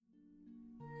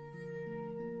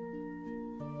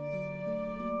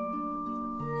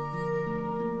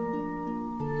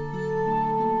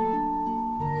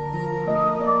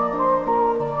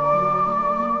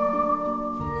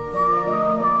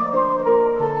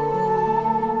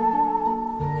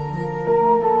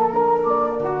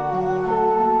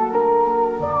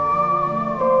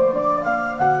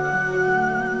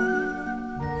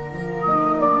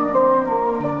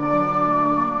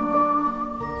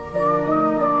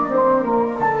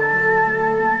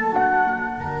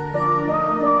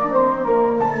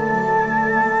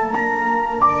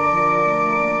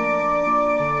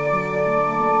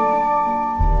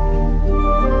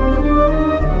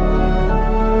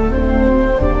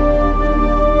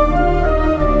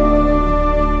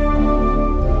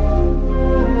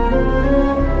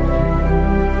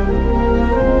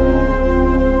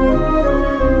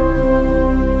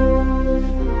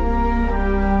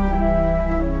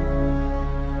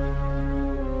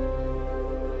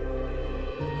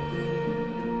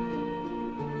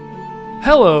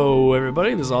Hello,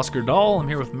 everybody. This is Oscar Dahl. I'm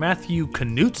here with Matthew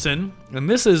Knutson, and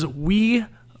this is We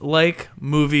Like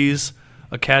Movies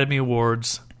Academy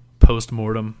Awards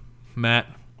Postmortem. Matt,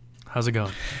 how's it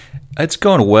going? It's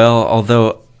going well,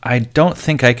 although I don't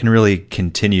think I can really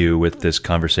continue with this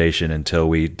conversation until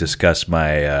we discuss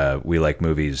my We Like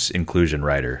Movies inclusion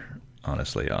rider.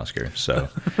 Honestly, Oscar. So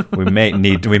we may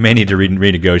need to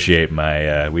renegotiate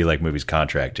my We Like Movies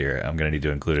contract here. I'm going to need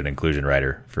to include an inclusion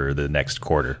rider for the next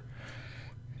quarter.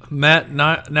 Matt,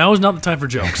 now is not the time for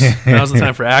jokes. Now is the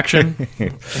time for action.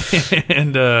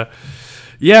 And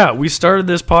yeah, we started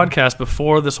this podcast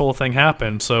before this whole thing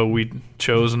happened, so we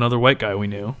chose another white guy we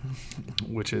knew,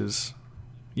 which is,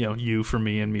 you for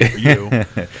me and me for you.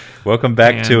 Welcome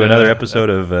back to another episode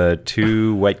of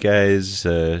two white guys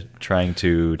trying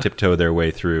to tiptoe their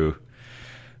way through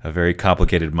a very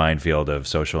complicated minefield of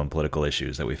social and political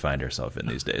issues that we find ourselves in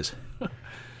these days.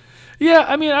 Yeah,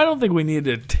 I mean, I don't think we need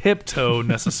to tiptoe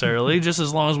necessarily, just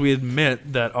as long as we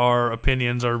admit that our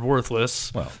opinions are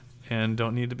worthless and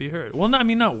don't need to be heard. Well,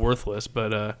 not worthless,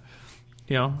 but,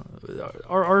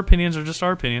 our opinions are just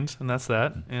our opinions, and that's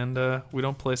that. And we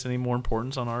don't place any more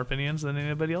importance on our opinions than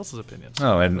anybody else's opinions.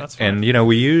 Oh, and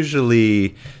we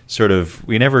usually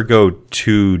we never go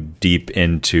too deep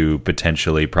into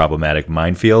potentially problematic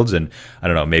minefields, and I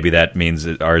don't know, maybe that means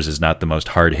that ours is not the most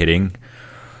hard-hitting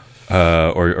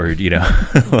or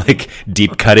like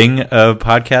deep cutting of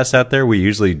podcasts out there. We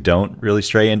usually don't really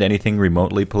stray into anything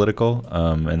remotely political,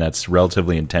 and that's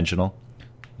relatively intentional.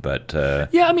 But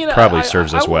probably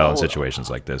serves us well in situations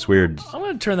like this. Weird. I'm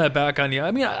going to turn that back on you.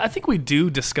 I mean, I think we do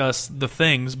discuss the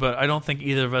things, but I don't think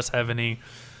either of us have any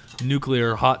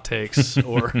nuclear hot takes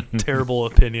or terrible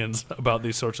opinions about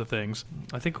these sorts of things.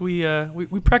 I think we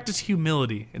practice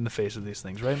humility in the face of these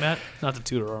things, right, Matt? Not to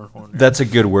toot our own horn. That's a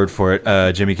good word for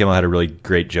it. Jimmy Kimmel had a really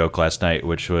great joke last night,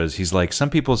 which was, he's like,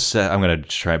 some people say, I'm going to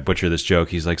try and butcher this joke.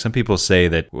 He's like, some people say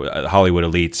that Hollywood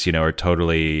elites, are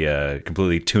totally,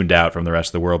 completely tuned out from the rest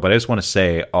of the world. But I just want to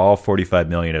say all 45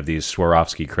 million of these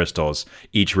Swarovski crystals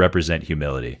each represent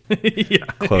humility. Yeah,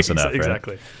 close enough,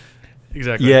 right?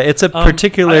 Exactly. Yeah, it's a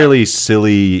particularly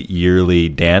silly yearly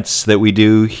dance that we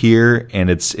do here, and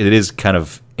it is kind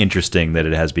of interesting that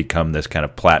it has become this kind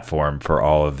of platform for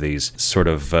all of these sort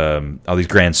of all these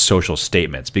grand social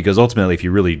statements. Because ultimately, if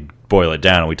you really boil it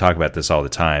down, and we talk about this all the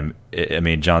time, I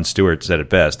mean, Jon Stewart said it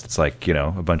best. It's like,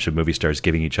 a bunch of movie stars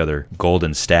giving each other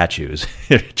golden statues.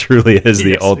 It truly is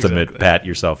the ultimate pat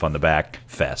yourself on the back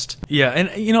fest. Yeah, and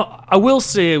I will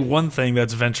say one thing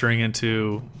that's venturing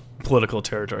into political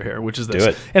territory here, which is this. Do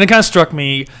it. And it kind of struck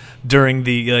me during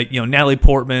the Natalie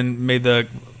Portman made the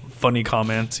funny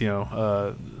comment,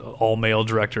 all male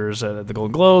directors at the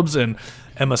Golden Globes, and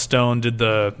Emma Stone did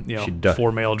the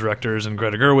four male directors and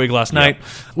Greta Gerwig last night,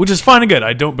 which is fine and good.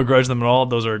 I don't begrudge them at all.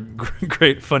 Those are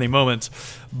great funny moments.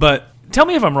 But tell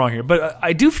me if I'm wrong here, but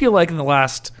I do feel like in the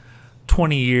last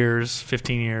 20 years,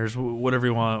 15 years, whatever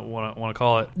you want to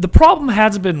call it, the problem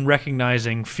hasn't been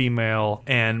recognizing female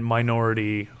and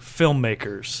minority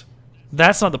filmmakers.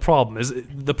 That's not the problem.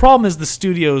 The problem is the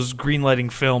studios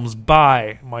greenlighting films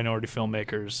by minority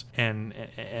filmmakers and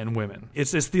women.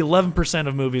 It's the 11%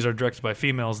 of movies are directed by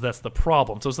females. That's the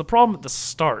problem. So it's the problem at the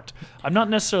start. I'm not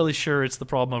necessarily sure it's the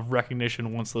problem of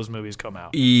recognition once those movies come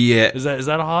out. Yeah. Is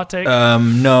that a hot take?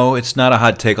 No, it's not a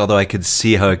hot take, although I could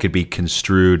see how it could be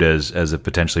construed as a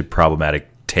potentially problematic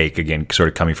take, again, sort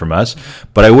of coming from us.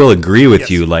 But I will agree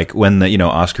with you, like when the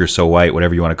Oscar's so white,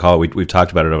 whatever you want to call it, we've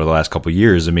talked about it over the last couple of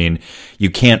years. I mean, you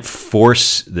can't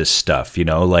force this stuff,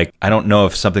 like I don't know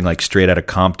if something like Straight Outta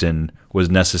Compton was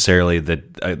necessarily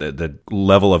the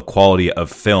level of quality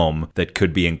of film that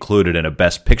could be included in a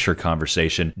Best Picture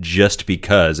conversation just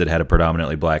because it had a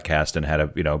predominantly black cast and had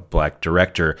a black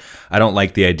director. I don't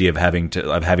like the idea of having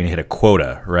to hit a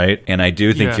quota, right? And I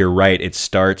do think you're right. It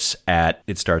starts at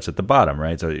the bottom,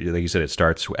 right? So like you said, it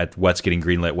starts at what's getting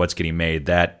greenlit, what's getting made.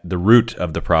 That the root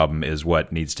of the problem is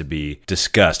what needs to be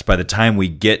discussed. By the time we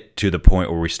get to the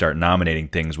point where we start nominating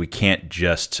things, we can't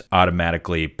just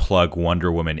automatically plug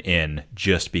Wonder Woman in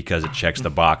just because it checks the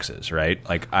boxes, right?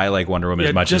 Like, I like Wonder Woman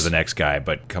as much as the next guy,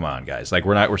 but come on, guys. Like,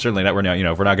 we're not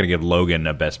going to give Logan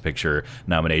a Best Picture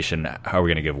nomination, how are we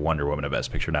going to give Wonder Woman a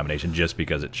Best Picture nomination just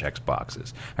because it checks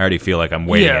boxes? I already feel like I'm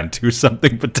wading into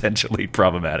something potentially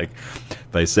problematic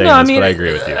by saying but I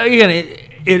agree with you. Again,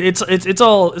 it's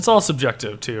all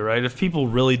subjective too, right? If people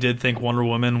really did think Wonder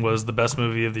Woman was the best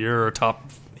movie of the year or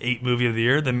top 8 movie of the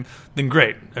year, then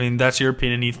great. I mean, that's your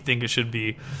opinion. You think it should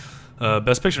be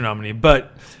Best Picture nominee.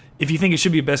 But if you think it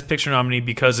should be a Best Picture nominee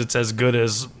because it's as good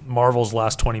as Marvel's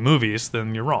last 20 movies,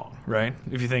 then you're wrong, right?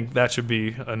 If you think that should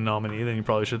be a nominee, then you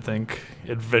probably should think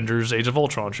Avengers: Age of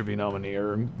Ultron should be a nominee,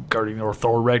 or Guardian, or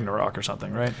Thor: Ragnarok, or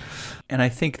something, right? And I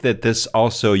think that this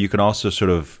also, you can also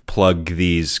sort of plug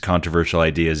these controversial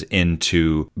ideas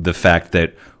into the fact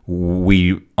that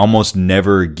we almost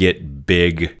never get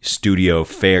big studio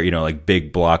fare, like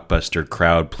big blockbuster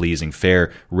crowd pleasing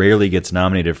fare rarely gets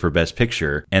nominated for Best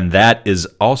Picture. And that is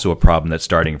also a problem that's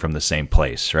starting from the same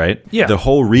place, right? Yeah. The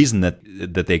whole reason that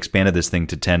they expanded this thing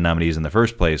to 10 nominees in the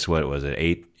first place, what was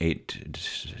it,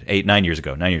 9 years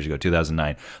ago,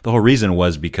 2009. The whole reason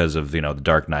was because of, The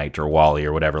Dark Knight or WALL-E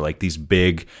or whatever, like these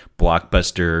big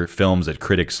blockbuster films that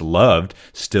critics loved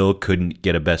still couldn't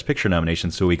get a Best Picture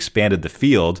nomination. So we expanded the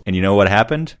field, and you know what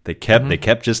happened? They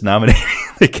kept just nominating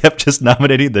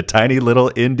the tiny little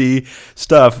indie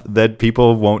stuff that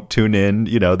people won't tune in,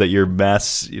 that your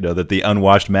mass, that the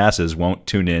unwashed masses won't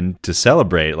tune in to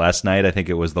celebrate. Last night, I think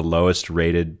it was the lowest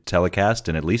rated telecast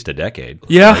in at least a decade.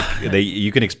 Yeah.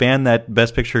 You can expand that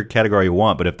Best Picture category you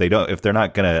want, but if they're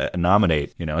not going to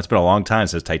nominate, it's been a long time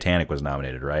since Titanic was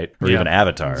nominated, right? Or even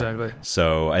Avatar. Exactly.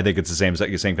 So I think it's the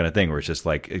same kind of thing where it's just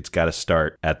like, it's got to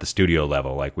start at the studio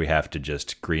level. Like, we have to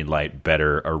just greenlight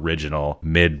better original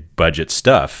mid-budget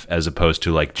stuff, as opposed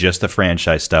to like just the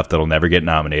franchise stuff that'll never get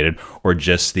nominated, or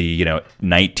just the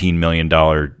 $19 million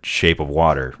Shape of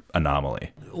Water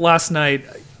anomaly. Last night,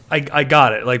 I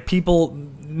got it. Like,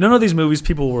 none of these movies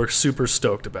people were super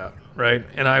stoked about, right?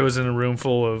 And I was in a room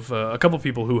full of a couple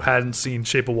people who hadn't seen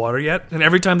Shape of Water yet. And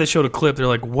every time they showed a clip, they're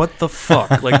like, what the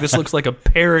fuck? Like, this looks like a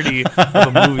parody of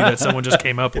a movie that someone just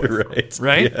came up with.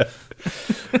 Right?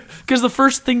 Because the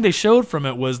first thing they showed from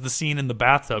it was the scene in the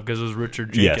bathtub, because it was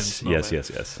Richard Jenkins.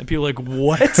 Yes. And people were like,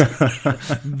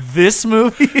 what? This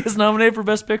movie is nominated for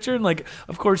Best Picture? And like,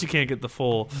 of course you can't get the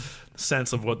full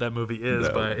sense of what that movie is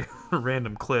by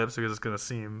random clips, because it's going to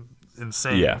seem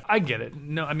insane. Yeah. I get it.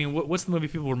 No, I mean, what's the movie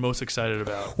people were most excited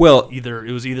about? Well,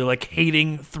 it was either like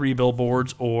hating Three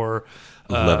Billboards or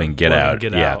loving Get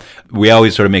Out. We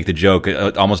always sort of make the joke,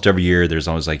 almost every year there's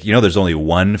always like, there's only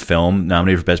one film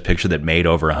nominated for Best Picture that made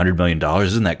over $100 million.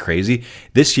 Isn't that crazy?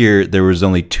 This year there was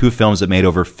only two films that made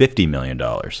over $50 million.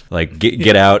 Like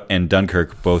Get Out and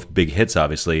Dunkirk, both big hits,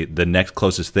 obviously. The next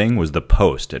closest thing was The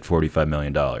Post at $45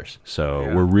 million. So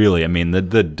we're really,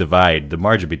 the divide, the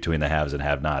margin between the haves and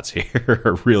have-nots here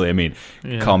are really,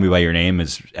 Call Me By Your Name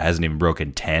hasn't even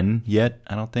broken 10 yet,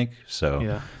 I don't think.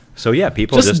 So yeah,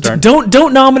 people just aren't...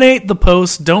 Don't nominate The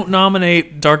Post. Don't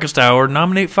nominate Darkest Hour.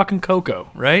 Nominate fucking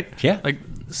Coco, right? Yeah, like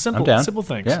simple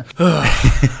things. Yeah,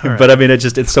 right. But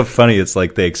it's so funny. It's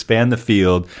like they expand the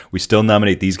field. We still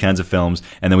nominate these kinds of films,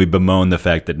 and then we bemoan the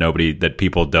fact that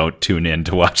people don't tune in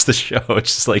to watch the show.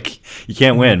 It's just like, you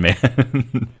can't win,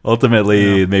 man.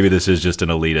 Ultimately, maybe this is just an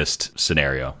elitist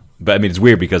scenario. But it's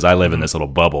weird because I live in this little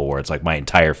bubble where it's like my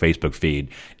entire Facebook feed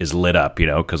is lit up,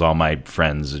 because all my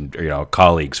friends and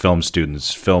colleagues, film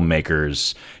students,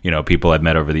 filmmakers, people I've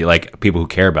met over people who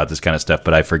care about this kind of stuff.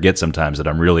 But I forget sometimes that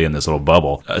I'm really in this little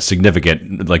bubble.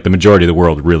 The majority of the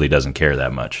world really doesn't care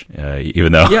that much,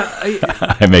 even though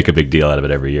I make a big deal out of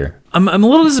it every year. I'm a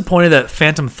little disappointed that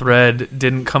Phantom Thread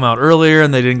didn't come out earlier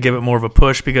and they didn't give it more of a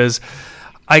push, because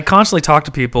I constantly talk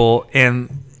to people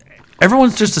and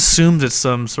everyone's just assumed it's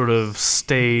some sort of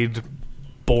staid,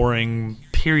 boring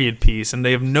period piece, and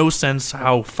they have no sense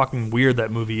how fucking weird that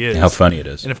movie is. How funny it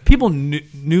is. And if people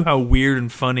knew how weird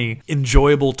and funny,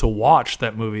 enjoyable to watch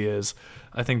that movie is,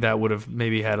 I think that would have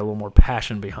maybe had a little more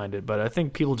passion behind it. But I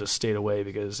think people just stayed away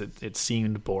because it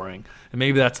seemed boring. And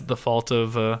maybe that's the fault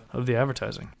of the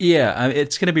advertising. Yeah,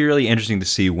 it's going to be really interesting to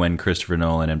see when Christopher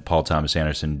Nolan and Paul Thomas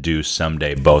Anderson do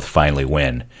someday both finally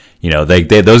win.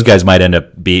 Those guys might end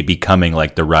up becoming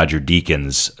like the Roger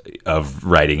Deakins of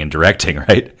writing and directing,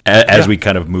 right? As we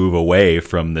kind of move away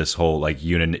from this whole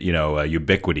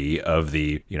ubiquity of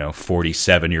the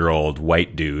 47-year-old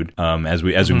white dude. As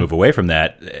we move away from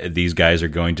that, these guys are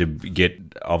going to get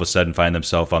all of a sudden find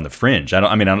themselves on the fringe. I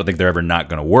don't think they're ever not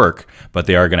going to work, but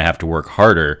they are going to have to work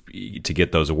harder to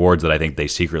get those awards that I think they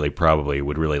secretly probably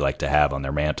would really like to have on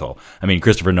their mantle.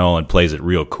 Christopher Nolan plays it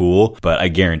real cool, but I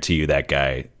guarantee you that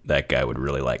guy would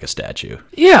really like a statue.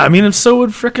 Yeah, and so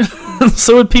would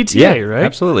PTA, right?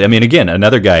 Absolutely. Again,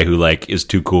 another guy who is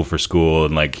too cool for school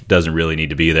and doesn't really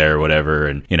need to be there or whatever,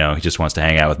 and he just wants to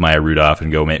hang out with Maya Rudolph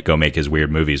and go make his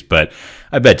weird movies. But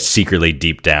I bet secretly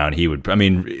deep down he would.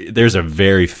 There's a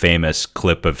very famous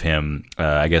clip of him.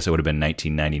 I guess it would have been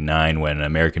 1999 when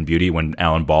American Beauty, when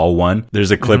Alan Ball won.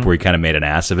 There's a clip where he kind of made an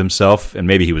ass of himself, and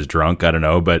maybe he was drunk. I don't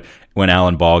know, but when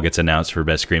Alan Ball gets announced for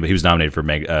Best Screenplay, he was nominated for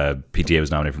PTA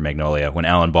was nominated for Magnolia. When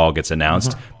Alan Ball gets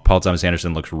announced, Paul Thomas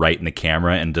Anderson looks right in the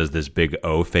camera and does this big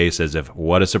O face as if,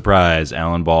 what a surprise,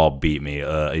 Alan Ball beat me.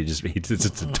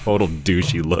 It's a total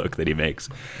douchey look that he makes.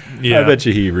 Yeah. I bet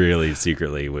you he really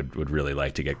secretly would really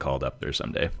like to get called up there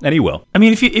someday, and he will. I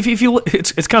mean, if you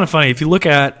it's kind of funny if you look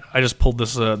at, I just pulled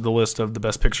this the list of the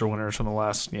Best Picture winners from the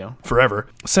last forever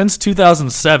since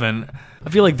 2007. I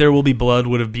feel like There Will Be Blood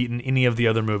would have beaten any of the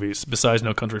other movies besides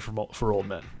No Country for Old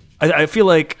Men. I feel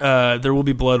like There Will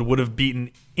Be Blood would have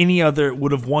beaten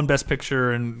would have won Best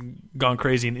Picture and gone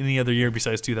crazy in any other year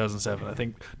besides 2007. I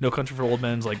think No Country for Old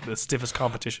Men is like the stiffest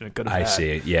competition it could have had. I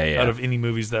see. Yeah. Out of any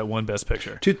movies that won Best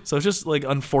Picture. So it's just like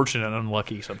unfortunate and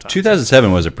unlucky sometimes.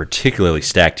 2007 was a particularly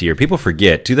stacked year. People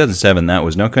forget 2007. That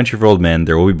was No Country for Old Men,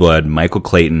 There Will Be Blood, Michael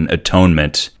Clayton,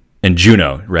 Atonement, and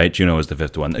Juno, right? Juno was the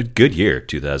fifth one. A good year,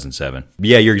 2007.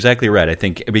 Yeah, you're exactly right. I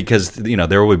think because,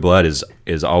 There Will Be Blood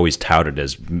is always touted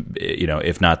as,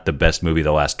 if not the best movie of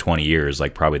the last 20 years,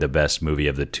 like probably the best movie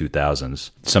of the 2000s.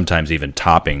 Sometimes even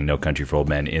topping No Country for Old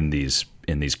Men in these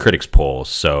critics polls.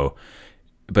 So,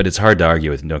 but it's hard to argue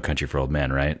with No Country for Old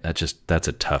Men, right? That's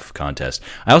a tough contest.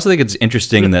 I also think it's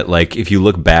interesting that, like, if you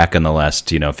look back on the last,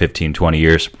 15, 20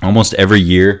 years, almost every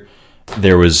year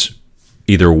there was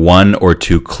either one or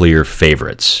two clear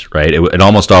favorites, right? It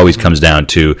almost always comes down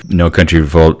to No Country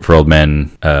for Old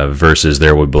Men versus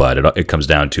There Will Be Blood. It comes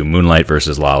down to Moonlight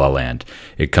versus La La Land.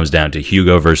 It comes down to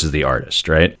Hugo versus The Artist,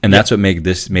 right? And that's what made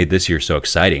this year so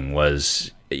exciting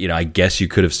was, I guess you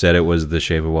could have said it was The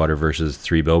Shape of Water versus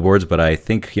Three Billboards, but I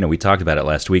think, we talked about it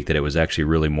last week that it was actually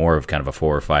really more of kind of a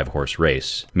 4 or 5 horse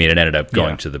race. I mean, it ended up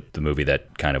going to the movie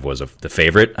that kind of was the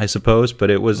favorite, I suppose, but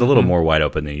it was a little more wide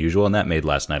open than usual, and that made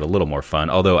last night a little more fun,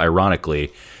 although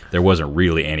ironically, there wasn't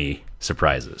really any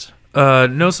surprises.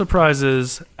 No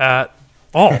surprises at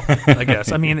all, I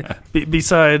guess. I mean,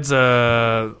 besides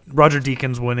Roger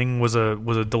Deakins winning was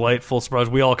a delightful surprise.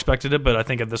 We all expected it, but I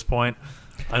think at this point,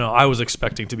 I know I was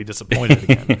expecting to be disappointed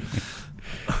again.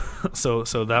 So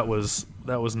that was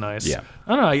nice. Yeah.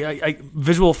 I don't know. I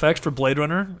visual effects for Blade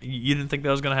Runner. You didn't think that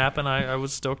was going to happen. I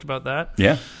was stoked about that.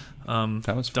 Yeah.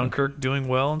 That was fun. Dunkirk doing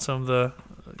well in some of the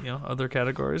other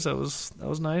categories. That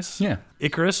was nice. Yeah.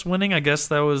 Icarus winning. I guess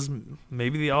that was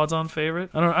maybe the odds-on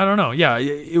favorite. I don't know. Yeah.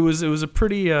 It was a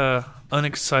pretty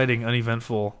unexciting,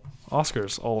 uneventful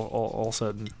Oscars, all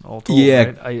said and all told.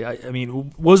 Yeah. Right? I mean,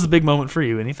 what was the big moment for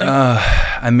you? Anything?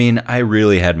 I mean, I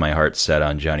really had my heart set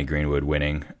on Johnny Greenwood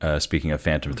winning. Speaking of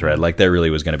Phantom Thread, like that really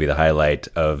was going to be the highlight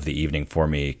of the evening for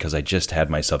me because I just had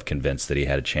myself convinced that he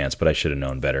had a chance, but I should have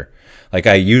known better. Like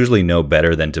I usually know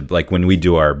better than to, like when we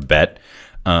do our bet,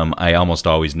 I almost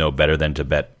always know better than to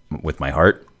bet with my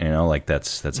heart, like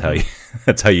that's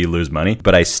how you lose money.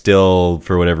 But I still,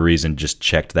 for whatever reason, just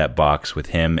checked that box with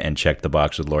him and checked the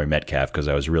box with Laurie Metcalf because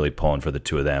I was really pulling for the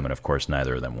two of them, and of course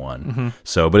neither of them won. Mm-hmm.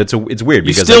 So, but it's weird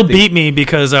because you still beat me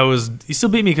because I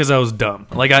was dumb.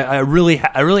 Like I really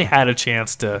had a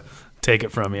chance to take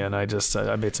it from you, and I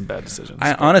made some bad decisions.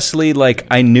 I honestly,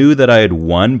 I knew that I had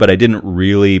won, but I didn't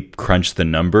really crunch the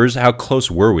numbers. How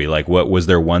close were we? Like, what was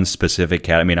there one specific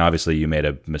cat? I mean, obviously you made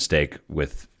a mistake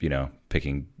with,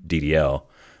 picking DDL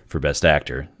for Best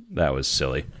Actor. That was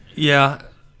silly. Yeah,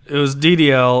 it was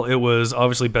DDL. It was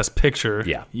obviously Best Picture.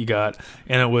 Yeah, you got,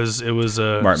 and it was a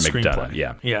Martin screenplay.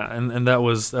 McDonagh. Yeah, and that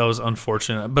was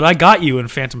unfortunate. But I got you in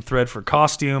Phantom Thread for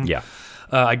costume. Yeah.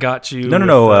 I got you.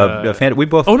 No. We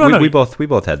both. We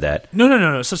both had that.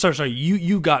 No. So sorry.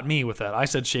 You got me with that. I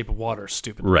said Shape of Water.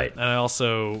 Stupid. Right. And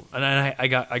I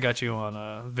got you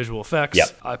on visual effects.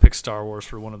 Yep. I picked Star Wars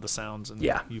for one of the sounds, and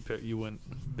you went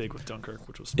big with Dunkirk,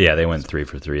 which was smart. Yeah. They went 3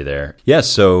 for 3 there. Yeah.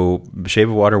 So Shape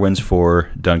of Water wins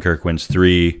 4, Dunkirk wins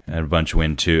 3, and a bunch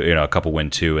win 2. A couple win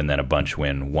 2, and then a bunch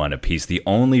win 1 apiece. The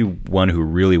only one who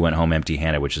really went home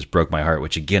empty-handed, which just broke my heart,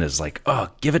 which again is like,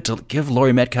 give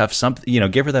Laurie Metcalf something.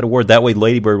 Give her that award. That way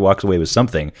Lady Bird walks away with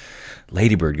something.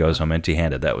 Lady Bird goes home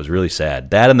empty-handed. That was really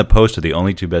sad. That and The Post are the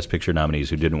only 2 Best Picture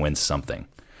nominees who didn't win something.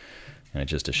 And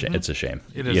it's just a shame. Mm-hmm. It's a shame.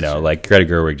 It is a shame. Like Greta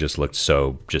Gerwig just looked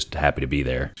so just happy to be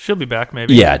there. She'll be back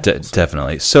maybe. Yeah,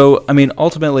 definitely. So, I mean,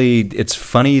 ultimately, it's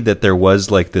funny that there was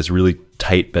like this really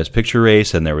tight Best Picture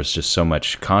race, and there was just so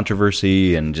much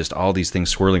controversy and just all these things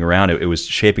swirling around. It was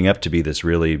shaping up to be this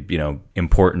really,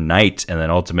 important night, and then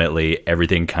ultimately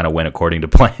everything kind of went according to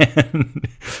plan.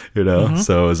 Mm-hmm.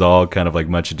 So it was all kind of like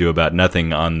much ado about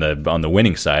nothing on the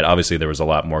winning side. Obviously, there was a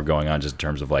lot more going on just in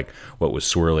terms of like what was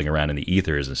swirling around in the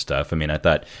ethers and stuff. I mean, I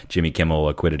thought Jimmy Kimmel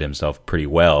acquitted himself pretty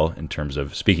well in terms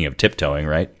of, speaking of tiptoeing,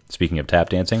 right? Speaking of tap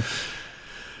dancing.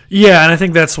 Yeah, and I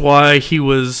think that's why he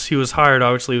was hired.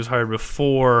 Obviously, he was hired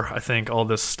before I think all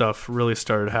this stuff really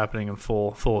started happening in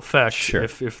full effect. Sure.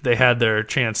 If they had their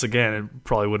chance again, it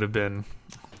probably would have been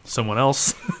someone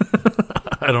else.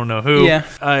 I don't know who. Yeah.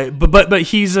 But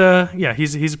he's a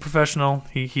professional.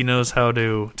 He knows how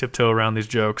to tiptoe around these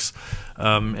jokes.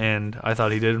 And I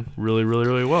thought he did really, really,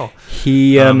 really well.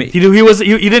 He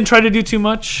didn't try to do too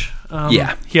much.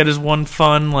 He had his one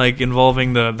fun, like,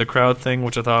 involving the crowd thing,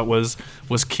 which I thought was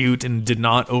cute and did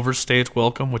not overstay its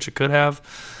welcome, which it could have.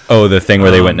 Oh, the thing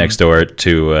where they went next door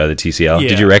to the TCL. Yeah.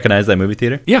 Did you recognize that movie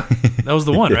theater? Yeah, that was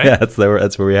the one, right? Yeah, that's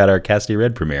where we had our Cassidy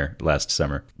Red premiere last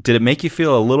summer. Did it make you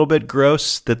feel a little bit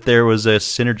gross that there was a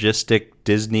synergistic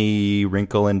Disney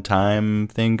Wrinkle in Time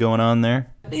thing going on there?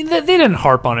 They didn't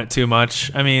harp on it too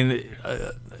much. I mean,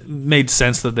 it made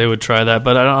sense that they would try that,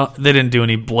 but they didn't do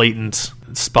any blatant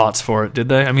spots for it, did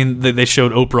they? I mean, they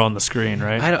showed Oprah on the screen,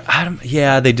 right?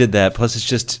 Yeah, they did that. Plus, it's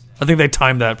just... I think they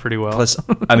timed that pretty well. Plus,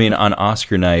 I mean, on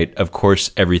Oscar night, of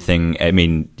course, everything. I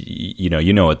mean, you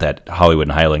know what that Hollywood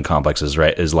and Highland complex is,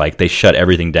 right? Is like they shut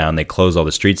everything down, they close all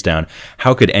the streets down.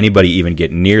 How could anybody even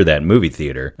get near that movie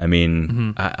theater? I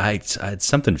mean, I it's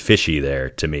something fishy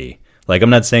there to me. Like, I'm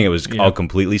not saying it was all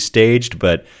completely staged,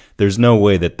 but there's no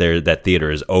way that that theater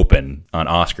is open on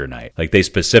Oscar night. Like, they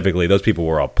specifically, those people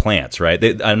were all plants,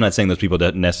 right? I'm not saying those people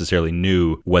necessarily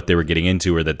knew what they were getting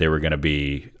into or that they were going to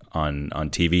be on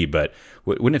TV, but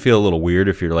wouldn't it feel a little weird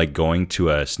if you're like going to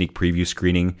a sneak preview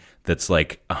screening that's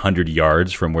like 100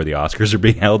 yards from where the Oscars are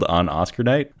being held on Oscar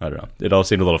night? I don't know. It all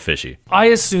seemed a little fishy. I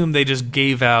assume they just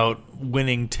gave out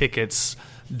winning tickets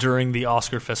during the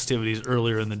Oscar festivities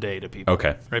earlier in the day to people.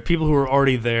 Okay. Right? People who were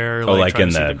already there. Like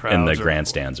in the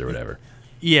grandstands or whatever.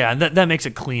 Yeah, and that makes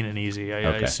it clean and easy. I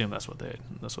assume that's what they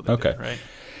did, right?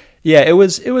 Yeah, it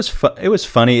was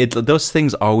funny. Those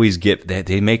things always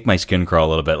they make my skin crawl a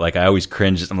little bit. Like, I always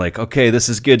cringe. I'm like, okay, this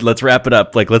is good. Let's wrap it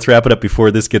up. Like, let's wrap it up before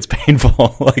this gets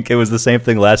painful. Like, it was the same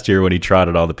thing last year when he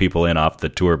trotted all the people in off the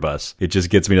tour bus. It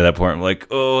just gets me to that point. I'm like,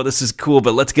 oh, this is cool,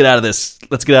 but let's get out of this.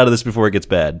 Let's get out of this before it gets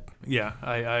bad. Yeah,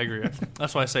 I agree.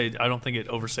 That's why I say I don't think it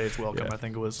overstayed its welcome. Yeah. I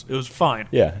think it was fine.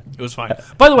 Yeah, it was fine.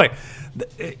 By the way,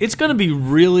 it's going to be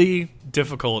really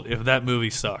difficult if that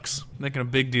movie sucks. Making a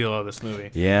big deal out of this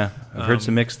movie. Yeah, I've heard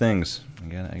some mixed things.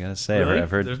 I gotta say, really?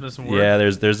 I've heard. There's been some word? Yeah,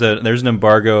 there's an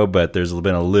embargo, but there's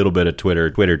been a little bit of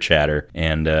Twitter chatter,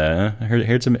 and I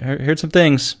heard some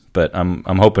things. But I'm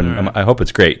hoping right. I hope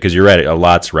it's great, because you're right. A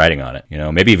lot's riding on it. You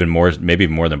know, maybe even more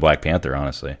than Black Panther,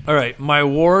 honestly. All right, my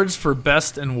awards for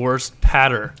best and worst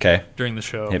patter. Okay. During the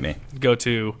show, hit me. Go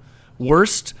to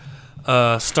worst.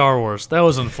 Star Wars. That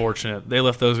was unfortunate. They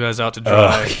left those guys out to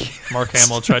dry. Mark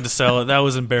Hamill tried to sell it. That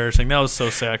was embarrassing. That was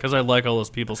so sad because I like all those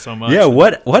people so much. Yeah.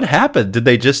 What happened? Did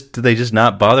they just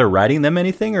not bother writing them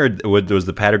anything, or was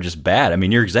the pattern just bad? I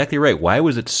mean, you're exactly right. Why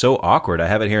was it so awkward? I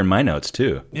have it here in my notes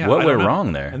too. Yeah, what went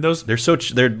wrong there? And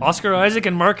they're Oscar Isaac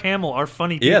and Mark Hamill are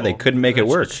funny people. Yeah, they couldn't make it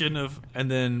work. Shouldn't have. And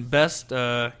then best,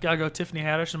 gotta go Tiffany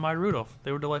Haddish and Maya Rudolph.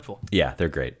 They were delightful. Yeah, they're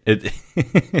great.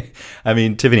 I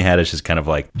mean, Tiffany Haddish is kind of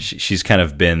like she's kind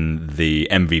of been the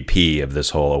MVP of this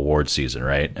whole award season,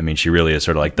 right? I mean, she really is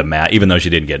sort of like even though she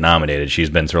didn't get nominated, she's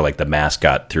been sort of like the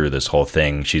mascot through this whole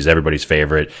thing. She's everybody's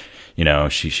favorite. You know,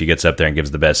 she gets up there and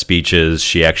gives the best speeches.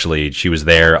 She was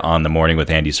there on The Morning with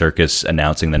Andy Serkis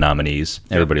announcing the nominees.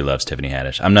 Everybody loves Tiffany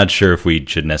Haddish. I'm not sure if we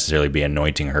should necessarily be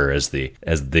anointing her as the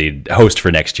host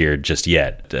for next year just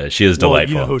yet. She is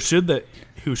delightful. You know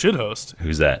who should host?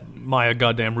 Who's that? Maya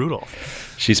goddamn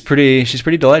Rudolph. She's pretty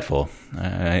delightful.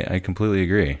 I completely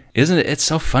agree. Isn't it? It's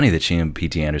so funny that she and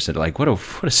P.T. Anderson, like, what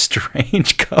a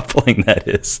strange coupling that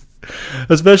is.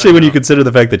 Especially when you consider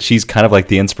the fact that she's kind of like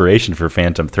the inspiration for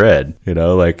Phantom Thread. You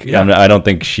know, like, yeah. I don't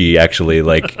think she actually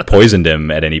like poisoned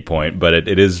him at any point, but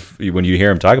it is, when you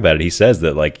hear him talk about it, he says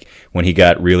that like when he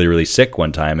got really, really sick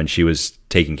one time and she was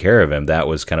taking care of him, that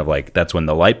was kind of like, that's when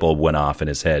the light bulb went off in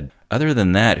his head. Other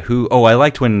than that, I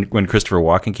liked when Christopher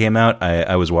Walken came out.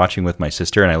 I was watching with my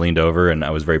sister and I leaned over and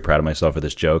I was very proud of myself for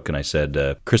this joke. And I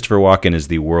said, Christopher Walken is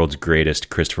the world's greatest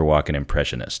Christopher Walken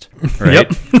impressionist. Right?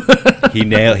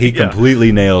 Yep. He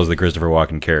completely nails the Christopher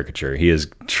Walken caricature. He is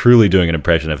truly doing an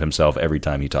impression of himself every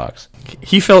time he talks.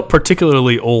 He felt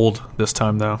particularly old this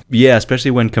time, though. Yeah,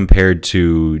 especially when compared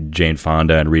to Jane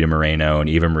Fonda and Rita Moreno and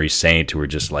Eva Marie Saint, who were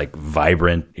just like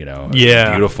vibrant, you know,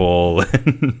 beautiful.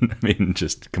 I mean,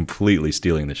 just completely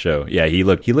stealing the show. Yeah, he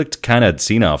looked kind of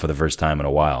senile for the first time in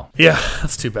a while. Yeah,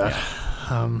 that's too bad.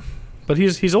 Yeah. But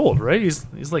he's old, right?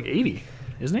 He's like 80,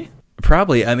 isn't he?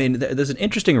 Probably. I mean, there's an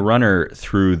interesting runner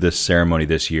through this ceremony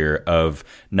this year of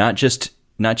not just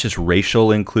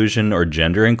racial inclusion or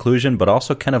gender inclusion, but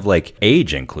also kind of like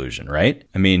age inclusion, right?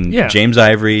 I mean, James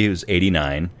Ivory was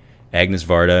 89. Agnes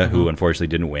Varda, who unfortunately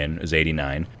didn't win, was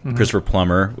 89. Christopher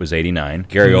Plummer was 89.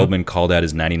 Gary Oldman called out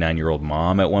his 99-year-old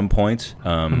mom at one point.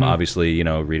 Obviously, you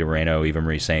know, Rita Moreno, Eva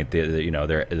Marie Saint,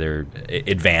 they're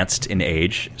advanced in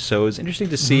age. So it was interesting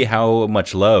to see how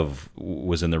much love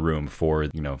was in the room for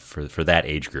that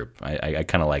age group. I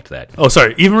kind of liked that. Oh,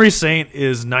 sorry. Eva Marie Saint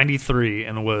is 93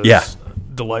 and was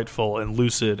delightful and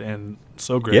lucid and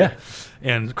so great. Yeah.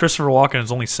 And Christopher Walken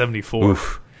is only 74.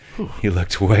 Oof. He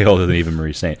looked way older than Eva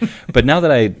Marie Saint. But now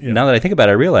that I think about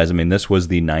it, I realize, I mean, this was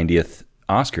the 90th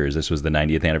Oscars. This was the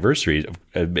 90th anniversary.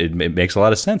 It makes a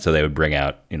lot of sense. So they would bring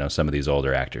out, you know, some of these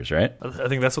older actors, right? I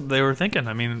think that's what they were thinking.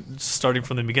 I mean, starting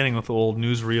from the beginning with the old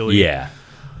newsreel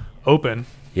open.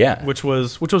 Yeah. Which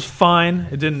was fine.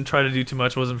 It didn't try to do too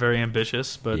much. It wasn't very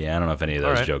ambitious, but yeah, I don't know if any of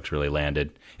those jokes really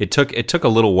landed. It took a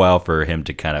little while for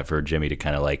Jimmy to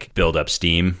kind of like build up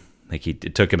steam. Like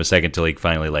it took him a second till he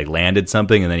finally like landed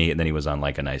something, and then he was on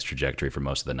like a nice trajectory for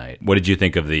most of the night. What did you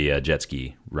think of the jet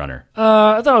ski runner?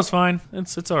 I thought it was fine.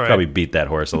 It's all right. Probably beat that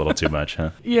horse a little too much,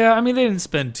 huh? Yeah, I mean they didn't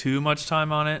spend too much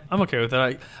time on it. I'm okay with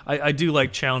that. I do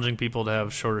like challenging people to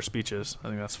have shorter speeches. I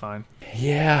think that's fine.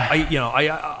 Yeah.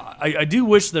 I do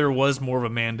wish there was more of a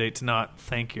mandate to not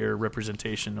thank your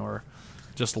representation or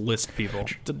just list people.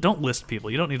 Don't list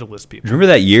people. You don't need to list people. Do you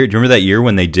remember that year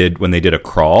when they did a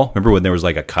crawl? Remember when there was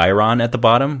like a chyron at the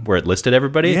bottom where it listed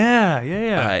everybody?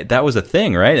 Yeah. That was a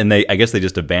thing, right? And I guess they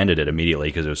just abandoned it immediately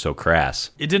because it was so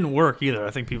crass. It didn't work either.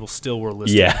 I think people still were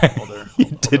listing. Yeah,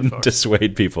 it didn't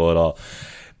dissuade people at all.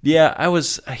 Yeah, I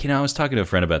was talking to a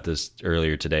friend about this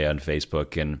earlier today on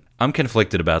Facebook, and I'm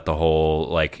conflicted about the whole,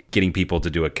 like, getting people to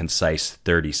do a concise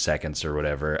 30 seconds or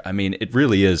whatever. I mean, it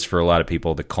really is, for a lot of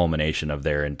people, the culmination of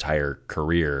their entire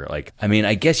career. Like, I mean,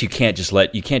 I guess you can't just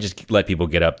let people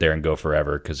get up there and go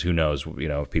forever, because who knows, you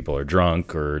know, if people are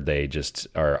drunk or they just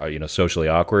are, you know, socially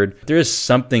awkward. There is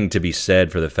something to be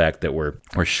said for the fact that we're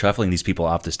shuffling these people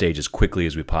off the stage as quickly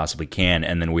as we possibly can,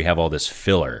 and then we have all this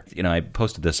filler. You know, I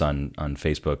posted this on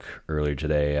Facebook earlier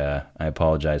today. I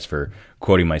apologize for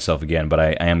quoting myself again, but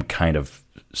I am kind of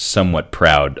somewhat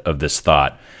proud of this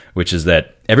thought, which is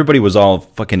that everybody was all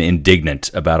fucking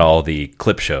indignant about all the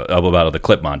clip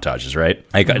montages, right?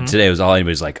 Today was all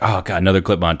anybody's like, oh god, another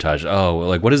clip montage. Oh,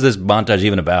 like what is this montage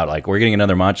even about? Like we're getting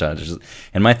another montage.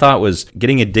 And my thought was,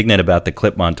 getting indignant about the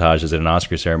clip montages at an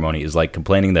Oscar ceremony is like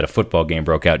complaining that a football game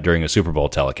broke out during a Super Bowl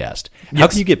telecast. Yes. How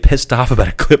can you get pissed off about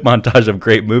a clip montage of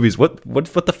great movies? What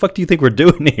the fuck do you think we're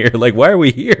doing here? Like, why are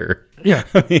we here? Yeah,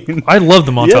 I love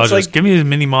the montages. Yeah, like, give me as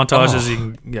many montages you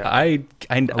can. Yeah, I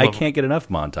can't get enough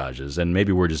montages, and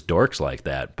maybe we're just dorks like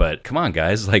that. But come on,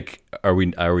 guys! Like, are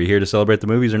we here to celebrate the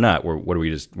movies or not? We're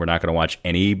not going to watch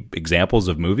any examples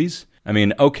of movies? I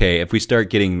mean, okay, if we start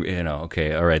getting, you know,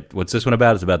 okay, all right, what's this one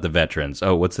about? It's about the veterans.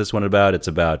 Oh, what's this one about? It's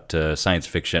about science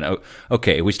fiction. Oh,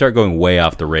 okay, we start going way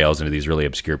off the rails into these really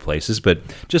obscure places, but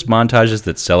just montages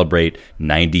that celebrate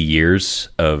 90 years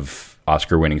of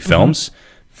Oscar-winning films.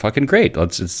 Fucking great.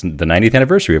 It's the 90th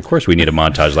anniversary. Of course we need a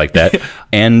montage like that.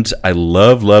 And I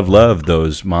love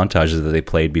those montages that they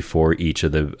played before each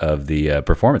of the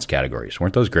performance categories.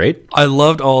 Weren't those great? I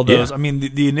loved all those. Yeah. I mean,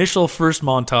 the initial first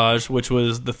montage, which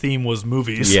was the theme was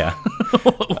movies. Yeah.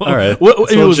 All right. It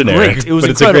was generic, great. It was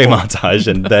but incredible. It's a great montage.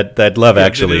 And that Love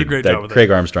Actually, that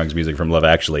Craig Armstrong's music from Love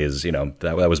Actually is, you know,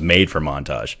 that was made for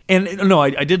montage. And no,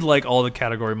 I did like all the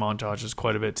category montages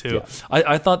quite a bit too. Yeah.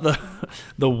 I thought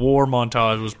the war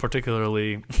montage was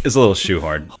particularly... It's a little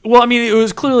shoehorned. Well, I mean, it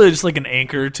was clearly just like an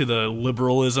anchor to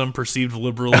the perceived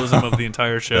liberalism of the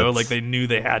entire show. Like, they knew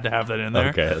they had to have that in there.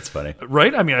 Okay, that's funny.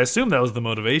 Right? I mean, I assume that was the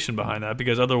motivation behind that,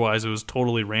 because otherwise it was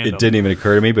totally random. It didn't even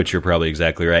occur to me, but you're probably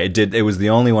exactly right. It was the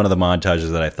only one of the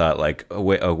montages that I thought, like,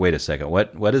 wait a second. Why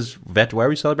are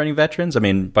we celebrating veterans? I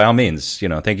mean, by all means, you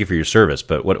know, thank you for your service,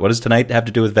 but what does tonight have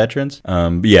to do with veterans?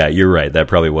 Yeah, you're right. That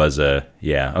probably was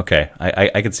okay.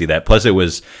 I can see that. Plus, it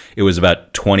was about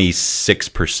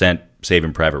 26%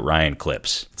 Saving Private Ryan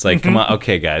clips. It's like, come on,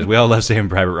 okay, guys, we all love Saving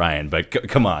Private Ryan, but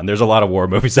come on, there's a lot of war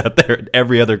movies out there.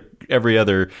 Every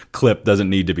other clip doesn't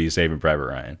need to be Saving Private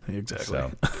Ryan. Exactly.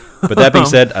 So, but that being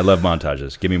said, I love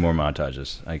montages. Give me more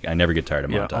montages. I never get tired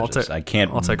of montages.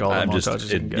 I'll take all the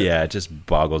montages you can get. Yeah, it just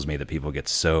boggles me that people get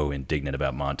so indignant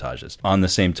about montages. On the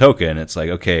same token, it's like,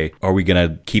 okay, are we going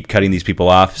to keep cutting these people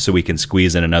off so we can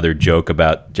squeeze in another joke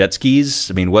about jet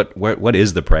skis? I mean, what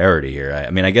is the priority here?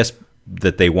 I mean, I guess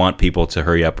that they want people to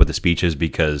hurry up with the speeches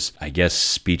because I guess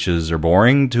speeches are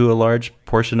boring to a large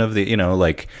portion of the,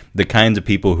 like the kinds of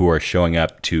people who are showing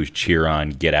up to cheer on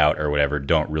Get Out or whatever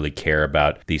don't really care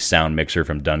about the sound mixer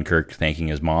from Dunkirk thanking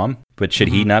his mom. But should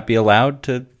he not be allowed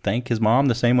to thank his mom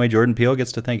the same way Jordan Peele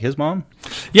gets to thank his mom?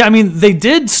 Yeah, I mean, they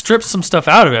did strip some stuff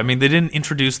out of it. I mean, they didn't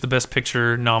introduce the Best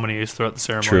Picture nominees throughout the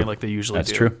ceremony like they usually do.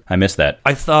 That's true. I missed that.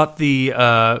 I thought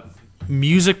the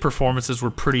music performances were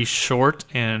pretty short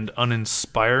and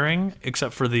uninspiring,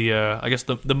 except for the I guess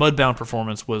the Mudbound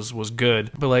performance was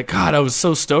good. But like, God, I was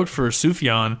so stoked for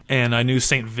Sufjan, and I knew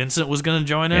St. Vincent was going to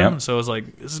join him, so I was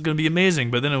like, this is going to be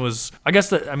amazing. But then it was, I guess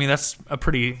that's a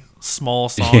pretty small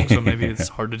song, so maybe it's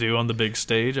hard to do on the big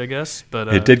stage, I guess. But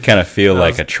it did kind of feel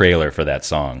like a trailer for that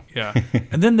song. Yeah,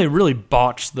 and then they really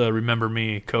botched the Remember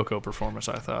Me Coco performance.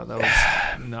 I thought that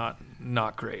was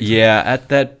not great. Yeah,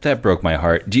 that broke my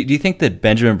heart. Do you think that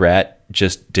Benjamin Bratt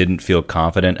just didn't feel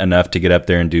confident enough to get up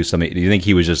there and do something? Do you think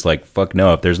he was just like, fuck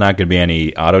no, if there's not going to be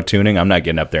any auto-tuning, I'm not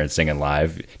getting up there and singing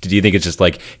live? Do you think it's just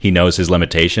like he knows his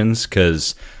limitations?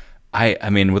 Because I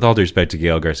mean, with all due respect to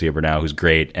Gael Garcia Bernal, who's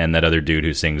great, and that other dude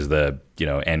who sings the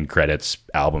end credits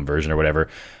album version or whatever,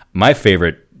 my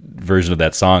favorite version of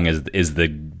that song is the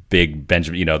big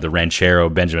Benjamin, the ranchero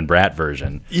Benjamin Bratt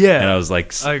version. Yeah, and I was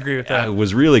like, I agree with that. I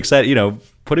was really excited.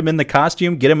 Put him in the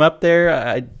costume, get him up there.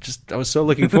 I was so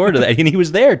looking forward to that, and he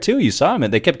was there too. You saw him,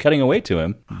 and they kept cutting away to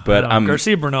him. But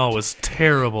Garcia Bernal was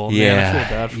terrible. Yeah, man, I feel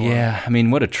bad for him. Yeah, I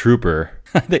mean, what a trooper.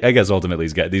 I guess ultimately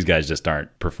these guys just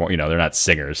aren't perform. They're not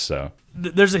singers. So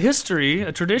there's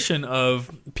a tradition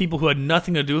of people who had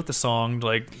nothing to do with the song,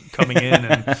 like coming in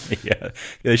and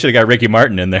they should have got Ricky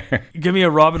Martin in there. Give me a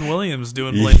Robin Williams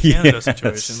doing Blame Canada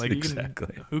situation. Like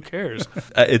exactly. Who cares?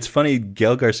 It's funny.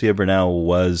 Gael Garcia Bernal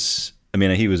was. I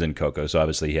mean, he was in Coco, so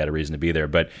obviously he had a reason to be there.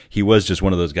 But he was just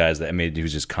one of those guys that he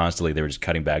was just constantly. They were just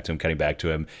cutting back to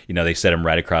him. They set him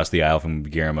right across the aisle from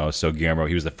Guillermo. So Guillermo,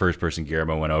 he was the first person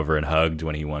Guillermo went over and hugged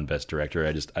when he won Best Director.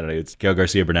 I don't know. Gael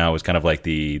Garcia Bernal was kind of like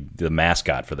the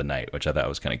mascot for the night, which I thought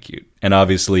was kind of cute. And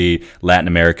obviously, Latin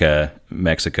America,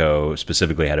 Mexico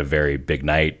specifically, had a very big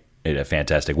night. A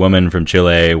Fantastic Woman from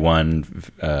Chile won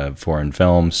foreign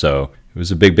film, so. It was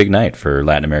a big night for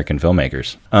Latin American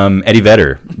filmmakers. Eddie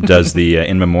Vedder does the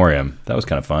In Memoriam. That was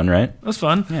kind of fun, right? That was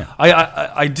fun. Yeah.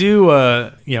 I do,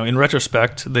 in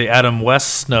retrospect, the Adam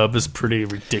West snub is pretty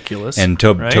ridiculous. And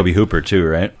Toby Hooper, too,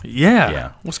 right?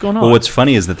 Yeah. What's going on? Well, what's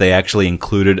funny is that they actually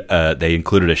included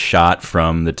a shot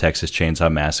from the Texas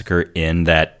Chainsaw Massacre in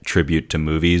that tribute to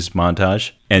movies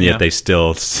montage, and yet they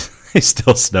still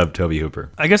snubbed Toby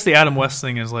Hooper. I guess the Adam West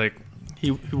thing is like, He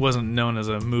wasn't known as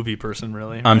a movie person,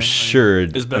 really. Right? I'm sure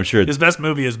his best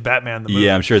movie is Batman the movie.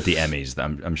 Yeah, I'm sure at the Emmys.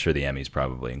 I'm sure the Emmys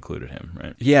probably included him,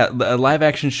 right? Yeah, live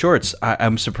action shorts.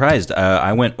 I'm surprised.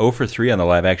 I went 0 for 3 on the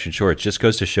live action shorts. Just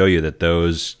goes to show you that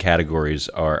those categories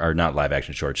are not live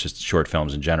action shorts, just short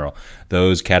films in general.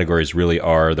 Those categories really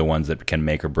are the ones that can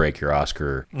make or break your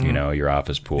Oscar, your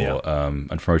office pool. Yeah.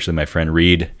 Unfortunately, my friend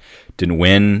Reed didn't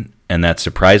win, and that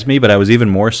surprised me. But I was even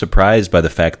more surprised by the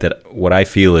fact that what I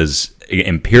feel is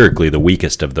empirically the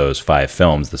weakest of those 5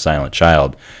 films, The Silent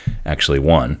Child, actually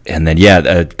won. And then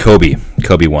Kobe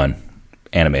won,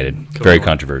 animated. Very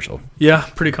controversial. Yeah,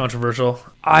 pretty controversial.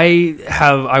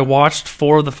 I watched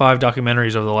 4 of the 5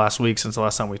 documentaries over the last week since the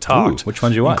last time we talked. Ooh, which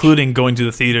ones did you watch? Including going to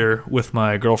the theater with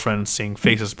my girlfriend and seeing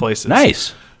Faces Places.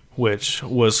 Nice. Which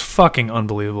was fucking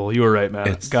unbelievable. You were right,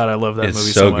 man. God, I love that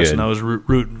movie so much, good. And I was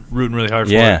rooting really hard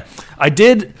for it. I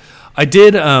did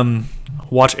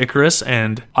watch Icarus,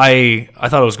 and I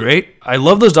thought it was great. I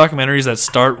love those documentaries that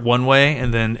start one way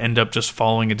and then end up just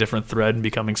following a different thread and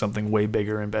becoming something way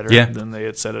bigger and better than they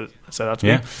had set out to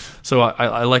be. So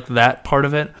I liked that part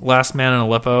of it. Last Man in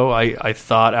Aleppo, I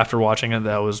thought after watching it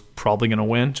that was probably going to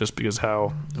win just because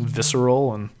how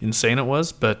visceral and insane it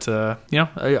was. But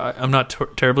I'm not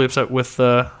terribly upset with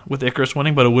Icarus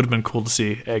winning, but it would have been cool to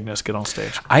see Agnes get on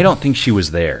stage. I don't think she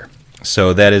was there.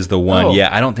 So that is the one. Oh. Yeah,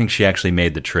 I don't think she actually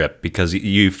made the trip because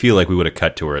you feel like we would have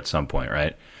cut to her at some point,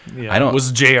 right? Yeah.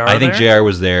 Was JR I think there? JR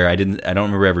was there. I don't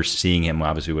remember ever seeing him.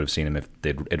 Obviously, we would have seen him if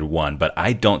it had won, but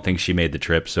I don't think she made the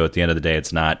trip. So at the end of the day,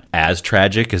 it's not as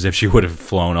tragic as if she would have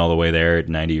flown all the way there at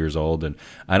 90 years old. And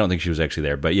I don't think she was actually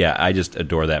there. But yeah, I just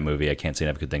adore that movie. I can't say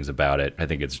enough good things about it. I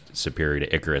think it's superior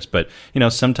to Icarus. But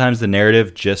sometimes the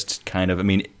narrative just kind of.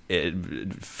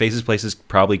 Faces Places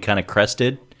probably kind of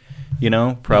crested.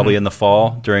 Probably in the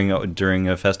fall during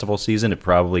a festival season, it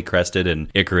probably crested,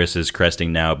 and Icarus is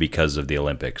cresting now because of the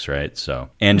Olympics, right? So,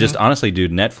 and just honestly,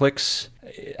 dude, Netflix,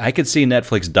 I could see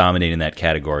Netflix dominating that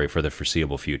category for the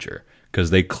foreseeable future, because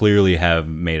they clearly have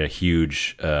made a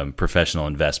huge professional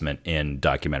investment in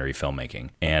documentary filmmaking,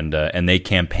 and they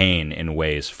campaign in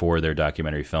ways for their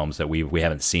documentary films that we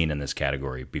haven't seen in this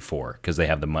category before, because they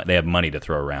have they have money to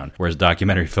throw around, whereas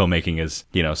documentary filmmaking is,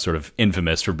 you know, sort of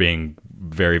infamous for being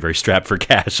very, very strapped for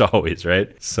cash always,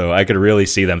 right? So I could really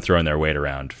see them throwing their weight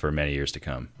around for many years to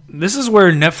come. This is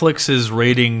where Netflix's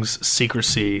ratings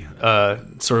secrecy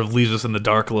sort of leaves us in the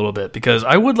dark a little bit, because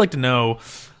I would like to know.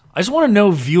 I just want to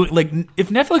know if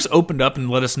Netflix opened up and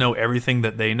let us know everything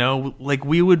that they know, like,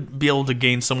 we would be able to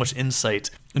gain so much insight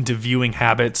into viewing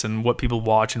habits and what people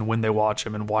watch and when they watch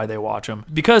them and why they watch them.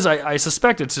 Because I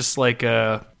suspect it's just like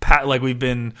we've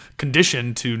been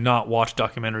conditioned to not watch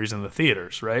documentaries in the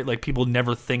theaters, right? Like, people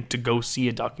never think to go see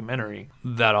a documentary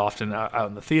that often out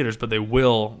in the theaters, but they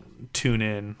will tune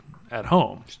in at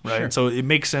home, right? Sure. So it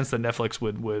makes sense that Netflix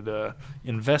would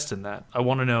invest in that. I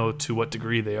want to know to what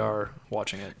degree they are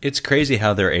watching it. It's crazy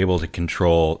how they're able to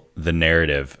control the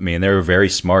narrative. I mean, they were very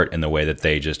smart in the way that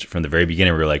they just, from the very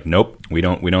beginning, were like, nope, we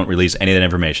don't release any of that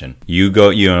information. You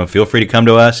go, feel free to come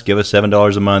to us, give us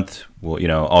 $7 a month.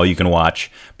 Well, all you can watch,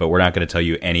 but we're not going to tell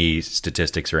you any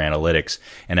statistics or analytics.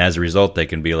 And as a result, they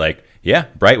can be like, yeah,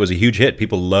 Bright was a huge hit.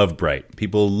 People love Bright.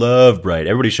 People love Bright.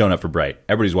 Everybody's showing up for Bright.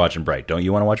 Everybody's watching Bright. Don't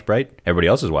you want to watch Bright? Everybody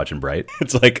else is watching Bright.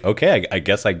 It's like, okay, I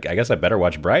guess I better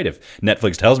watch Bright if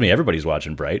Netflix tells me everybody's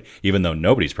watching Bright, even though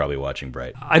nobody's probably watching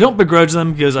Bright. I don't begrudge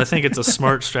them, because I think it's a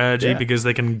smart strategy, because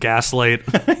they can gaslight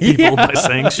people by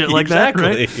saying shit like that,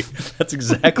 right? That's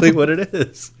exactly what it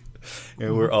is.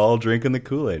 And we're all drinking the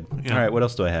Kool-Aid. Yeah. All right, what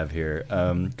else do I have here?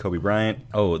 Kobe Bryant.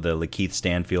 Oh, the Lakeith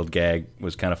Stanfield gag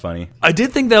was kind of funny. I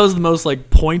did think that was the most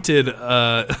pointed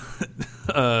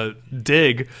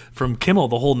dig from Kimmel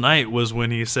the whole night, was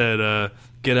when he said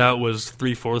Get Out was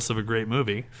 3/4 of a great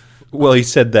movie. Well, he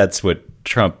said that's what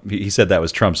he said that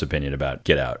was Trump's opinion about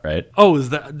Get Out, right? Oh,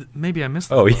 is that, maybe I missed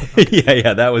that. Oh,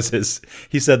 yeah, that was his.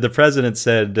 He said the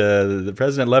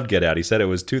president loved Get Out. He said it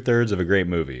was 2/3 of a great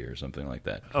movie or something like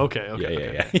that. Okay.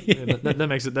 Yeah. That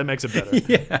makes it better.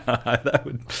 Yeah,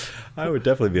 I would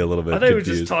definitely be a little bit I thought he was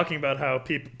confused. just talking about how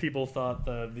people thought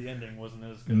the ending wasn't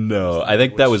as good. No, I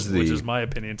think that was which is my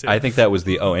opinion too. I think that was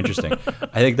interesting.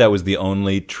 I think that was the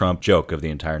only Trump joke of the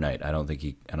entire night. I don't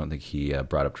think he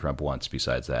brought up Trump once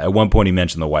besides that. At one point he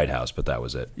mentioned the White House, but that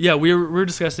was it. Yeah, we were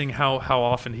discussing how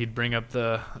often he'd bring up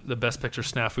the Best Picture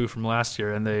snafu from last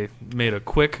year, and they made a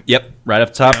quick right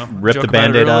up top, rip the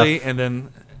Band-Aid off, and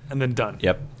then done.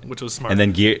 Yep, which was smart. And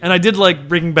then and I did like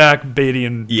bringing back Beatty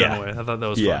and Dunaway. I thought that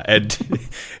was fun. Yeah, and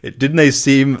didn't they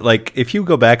seem like, if you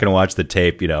go back and watch the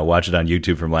tape, watch it on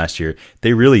YouTube from last year,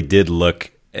 they really did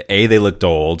look. A, they looked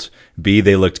old. B,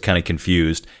 they looked kind of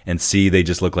confused. And C, they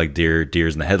just looked like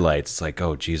deers in the headlights. It's like,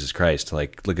 oh, Jesus Christ.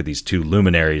 Like, look at these two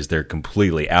luminaries. They're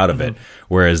completely out of it.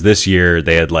 Whereas this year,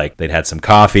 they'd had some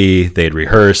coffee. They'd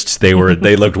rehearsed. They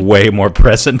looked way more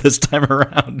present this time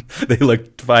around. They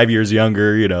looked 5 years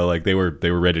younger, they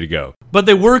were ready to go. But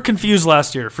they were confused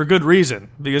last year for good reason,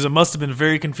 because it must have been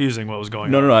very confusing what was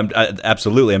going on. No,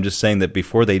 absolutely. I'm just saying that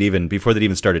before they'd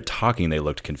even started talking, they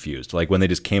looked confused. Like, when they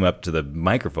just came up to the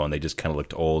microphone, they just kind of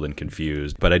looked old and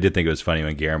confused. But I did think it was funny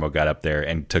when Guillermo got up there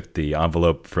and took the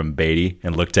envelope from Beatty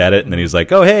and looked at it, and then he was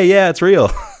like, "Oh, hey, yeah, it's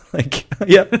real." Like,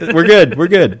 yeah, we're good. We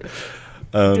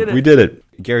did it.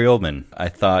 Gary Oldman, I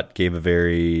thought, gave a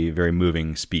very, very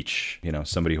moving speech.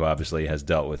 Somebody who obviously has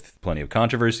dealt with plenty of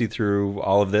controversy through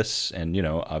all of this, and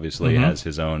obviously has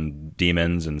his own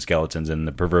demons and skeletons in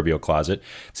the proverbial closet.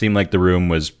 Seemed like the room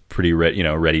was pretty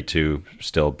ready to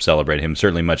still celebrate him,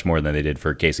 certainly much more than they did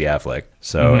for Casey Affleck.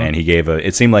 So, and he gave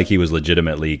it seemed like he was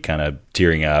legitimately kind of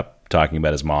tearing up, talking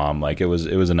about his mom. Like, it was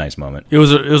a nice moment. It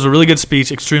was a really good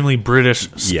speech, extremely British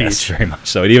speech. Yes, very much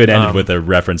so. It even ended with a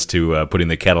reference to putting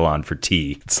the kettle on for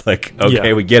tea. It's like,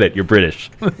 okay, we get it. You're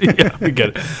British. Yeah, we get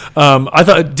it. I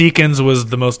thought Deakins was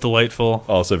the most delightful.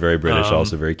 Also very British,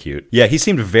 also very cute. Yeah, he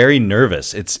seemed very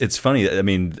nervous. It's funny. I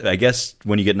mean, I guess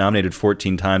when you get nominated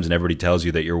 14 times and everybody tells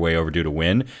you that you're way overdue to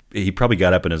win, he probably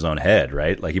got up in his own head,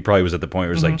 right? Like, he probably was at the point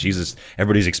where it's like, Jesus,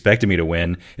 everybody's expecting me to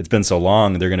win. It's been so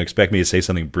long. They're going to expect me to say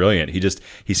something brilliant.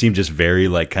 He seemed just very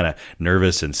kind of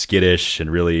nervous and skittish,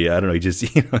 and really, I don't know, he just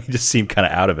seemed kind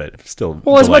of out of it. Still, well,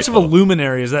 delightful. As much of a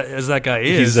luminary as that guy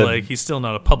is, he's still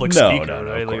not a public speaker,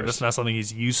 right? Like, that's not something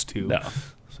he's used to. No.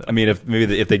 So. I mean,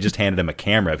 if they just handed him a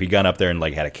camera, if he'd gone up there and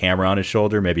had a camera on his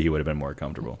shoulder, maybe he would have been more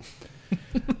comfortable.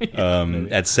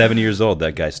 At 7 years old,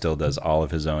 that guy still does all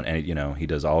of his own, and he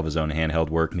does all of his own handheld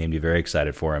work. Made me very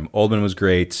excited for him. Oldman was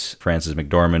great. Frances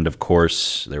McDormand, of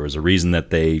course. There was a reason that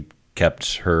they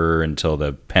kept her until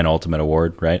the penultimate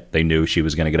award, right? They knew she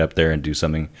was going to get up there and do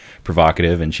something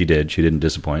provocative, and she did. She didn't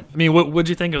disappoint. I mean, what'd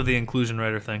you think of the inclusion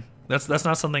writer thing? That's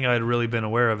not something I had really been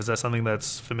aware of. Is that something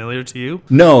that's familiar to you?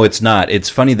 No, it's not. It's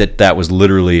funny that was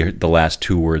literally the last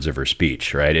 2 words of her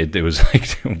speech, right? It was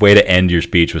like a way to end your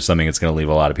speech with something that's going to leave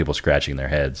a lot of people scratching their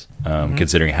heads,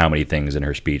 considering how many things in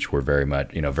her speech were very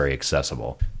much, very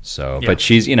accessible. So, yeah. But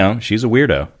she's a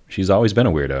weirdo. She's always been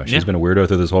a weirdo. She's been a weirdo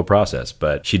through this whole process,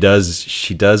 but she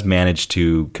does manage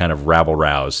to kind of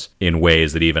rabble-rouse in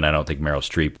ways that even I don't think Meryl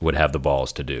Streep would have the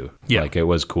balls to do. Yeah. Like, it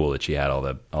was cool that she had all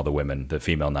the women, the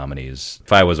female nominees.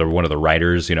 If I was one of the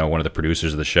writers, one of the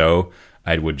producers of the show,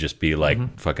 I would just be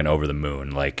like fucking over the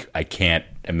moon. Like, I can't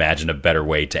imagine a better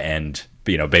way to end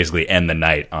basically end the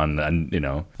night on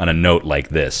a note like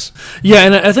this. Yeah,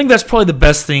 and I think that's probably the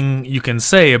best thing you can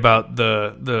say about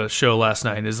the show last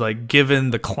night is, like,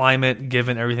 given the climate,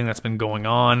 given everything that's been going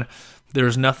on,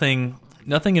 there's nothing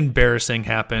embarrassing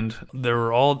happened. There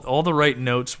were all the right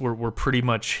notes were pretty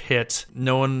much hit.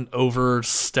 No one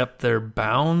overstepped their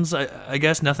bounds. I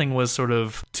guess nothing was sort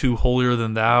of too holier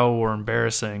than thou or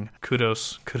embarrassing.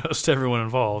 Kudos to everyone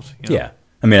involved. Yeah.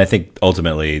 I mean, I think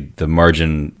ultimately the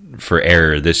margin for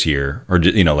error this year, or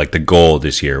like the goal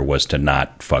this year, was to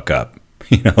not fuck up.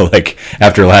 Like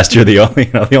after last year, the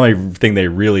only thing they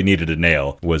really needed to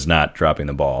nail was not dropping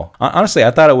the ball. Honestly,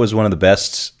 I thought it was one of the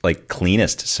best, like,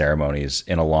 cleanest ceremonies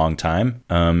in a long time.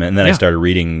 And then I started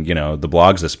reading, the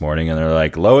blogs this morning, and they're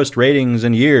like, lowest ratings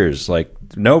in years. Like,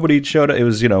 nobody showed it. It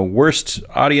was, worst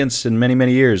audience in many,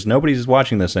 many years. Nobody's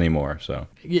watching this anymore. So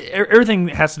yeah, everything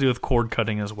has to do with cord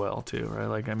cutting as well, too, right?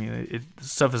 Like, I mean,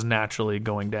 stuff is naturally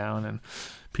going down, and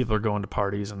people are going to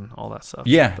parties and all that stuff.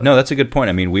 Yeah, no, that's a good point.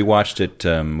 I mean, we watched it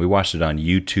on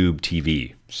YouTube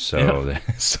TV. So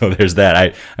so there's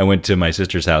that. I went to my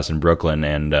sister's house in Brooklyn,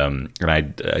 and I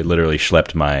literally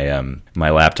schlepped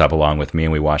my laptop along with me,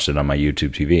 and we watched it on my YouTube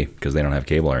TV because they don't have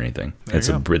cable or anything. It's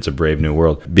a brave new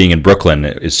world. Being in Brooklyn,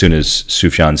 as soon as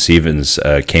Sufjan Stevens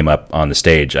came up on the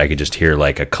stage, I could just hear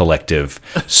like a collective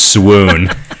swoon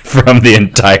from the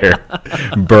entire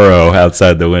borough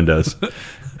outside the windows.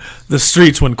 The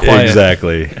streets went quiet.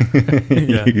 Exactly.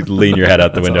 You could lean your head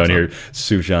out the window and hear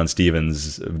Sufjan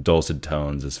Stevens' dulcet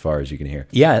tones as far as you can hear.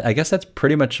 Yeah, I guess that's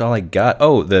pretty much all I got.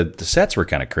 Oh, the sets were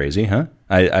kind of crazy, huh?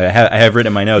 I have written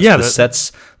in my notes, the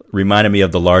sets reminded me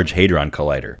of the Large Hadron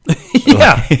Collider.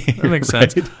 Yeah, that makes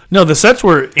sense. Right? No, the sets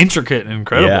were intricate and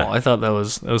incredible. Yeah. I thought that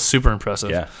was super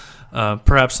impressive. Yeah.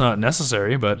 Perhaps not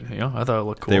necessary, but I thought it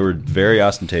looked cool. They were very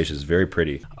ostentatious, very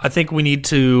pretty. I think we need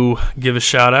to give a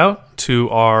shout out to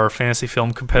our fantasy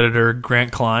film competitor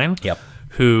Grant Klein,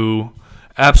 who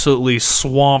absolutely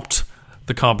swamped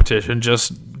the competition,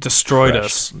 just destroyed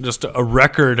us. Just a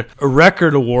record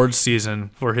award season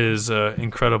for his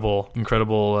incredible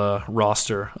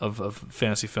roster of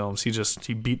fantasy films.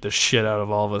 He beat the shit out of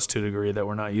all of us to a degree that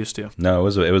we're not used to. No,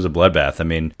 it was a bloodbath. I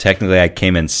mean, technically I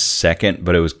came in second,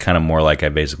 but it was kind of more like I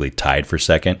basically tied for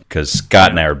second because Scott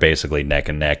and I were basically neck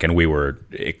and neck, and we were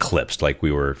eclipsed. Like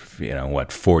we were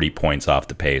 40 points off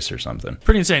the pace or something.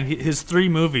 Pretty insane. His 3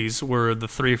 movies were the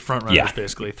 3 frontrunners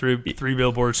basically. Three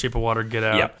Billboards, Shape of Water, Get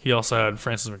Out. Yep. He also had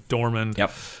Frances McDormand,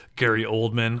 Gary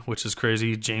Oldman, which is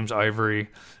crazy, James Ivory,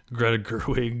 Greta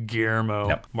Gerwig,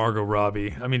 Guillermo, Margot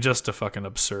Robbie. I mean, just a fucking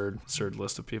absurd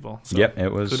list of people. So,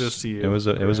 it was. Kudos to you. It was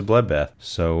a bloodbath.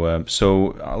 So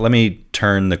let me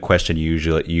turn the question you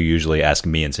usually ask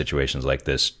me in situations like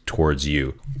this towards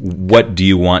you. What do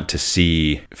you want to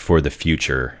see for the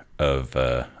future of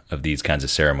these kinds of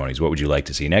ceremonies? What would you like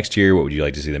to see next year? What would you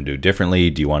like to see them do differently?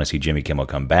 Do you want to see Jimmy Kimmel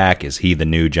come back? Is he the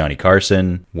new Johnny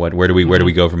Carson? Where do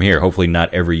we go from here? Hopefully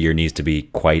not every year needs to be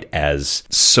quite as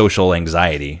social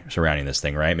anxiety surrounding this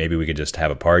thing, right? Maybe we could just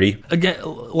have a party. Again,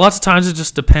 lots of times it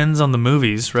just depends on the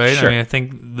movies, right? Sure. I mean, I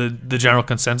think the general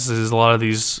consensus is a lot of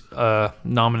these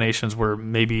nominations were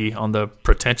maybe on the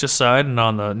pretentious side and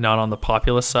not on the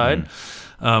populist side.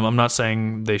 I'm not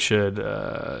saying they should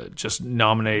just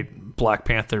nominate Black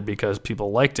Panther because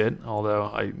people liked it,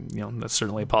 although that's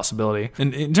certainly a possibility.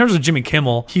 And in terms of Jimmy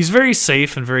Kimmel, he's very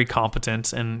safe and very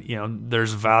competent, and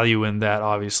there's value in that,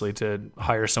 obviously, to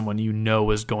hire someone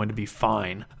is going to be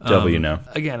fine.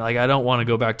 Again, like I don't want to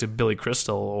go back to Billy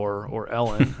Crystal or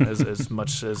Ellen as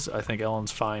much as I think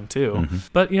Ellen's fine too.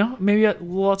 But maybe a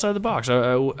little outside the box.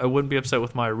 I wouldn't be upset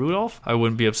with Maya Rudolph. I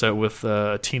wouldn't be upset with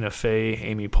Tina Fey,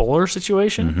 Amy Poehler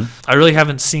situation. I really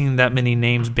haven't seen that many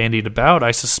names bandied about.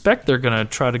 I suspect they're going to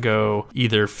try to go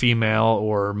either female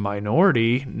or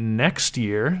minority next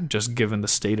year, just given the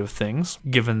state of things.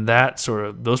 Given that sort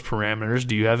of those parameters,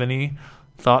 do you have any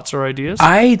thoughts or ideas?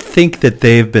 I think that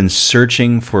they've been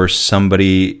searching for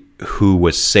somebody who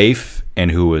was safe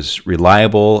and who was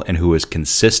reliable and who was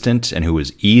consistent and who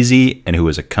was easy and who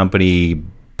was a company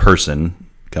person,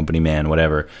 company man,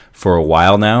 whatever, for a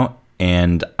while now.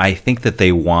 And I think that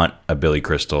they want a Billy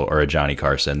Crystal or a Johnny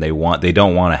Carson. They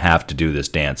don't want to have to do this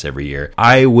dance every year.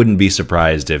 I wouldn't be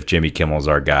surprised if Jimmy Kimmel's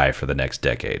our guy for the next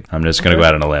decade. I'm just going to go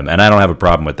out on a limb, and I don't have a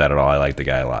problem with that at all. I like the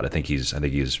guy a lot. I think he's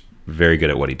very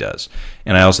good at what he does.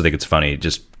 And I also think it's funny,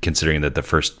 just considering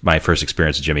that my first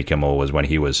experience with Jimmy Kimmel was when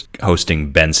he was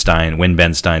hosting Ben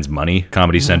Stein's Money,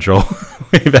 Comedy Central,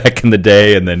 way back in the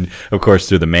day, and then of course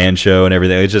through the Man Show and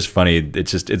everything. It's just funny.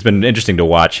 It's been interesting to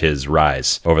watch his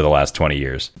rise over the last 20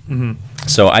 years. Mm-hmm.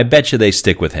 So I bet you they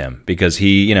stick with him because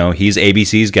he's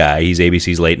ABC's guy. He's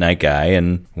ABC's late night guy,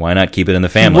 and why not keep it in the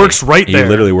family? He works right there. He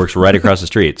literally works right across the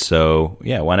street. So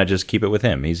yeah, why not just keep it with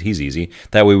him? He's easy.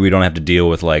 That way we don't have to deal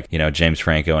with James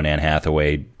Franco and Anne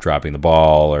Hathaway dropping the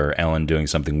ball, or Ellen doing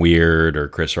something weird, or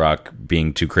Chris Rock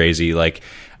being too crazy.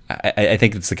 I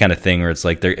think it's the kind of thing where it's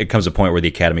it comes a point where the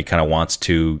Academy kind of wants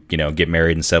to, get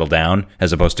married and settle down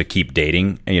as opposed to keep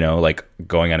dating,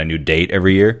 going on a new date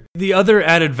every year. The other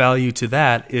added value to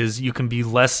that is you can be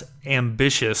less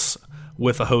ambitious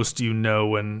with a host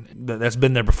and that's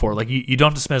been there before. You don't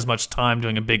have to spend as much time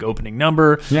doing a big opening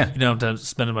number. Yeah. You don't have to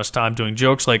spend as much time doing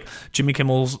jokes. Jimmy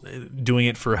Kimmel's doing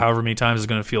it for however many times is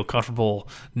going to feel comfortable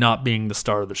not being the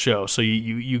star of the show. So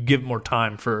you give more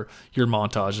time for your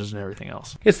montages and everything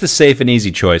else. It's the safe and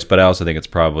easy choice, but I also think it's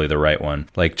probably the right one.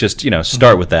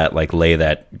 Start with that, lay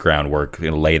that groundwork,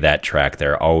 lay that track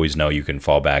there. Always know you can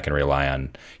fall back and rely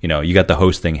on, you got the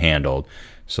host thing handled.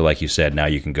 So like you said, now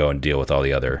you can go and deal with all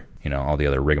the other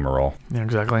rigmarole. Yeah,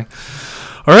 exactly.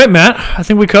 All right, Matt, I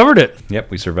think we covered it.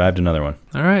 Yep, we survived another one.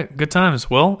 All right, good times.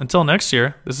 Well, until next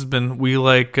year, this has been We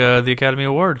Like the Academy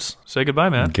Awards. Say goodbye,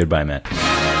 Matt. Goodbye, Matt.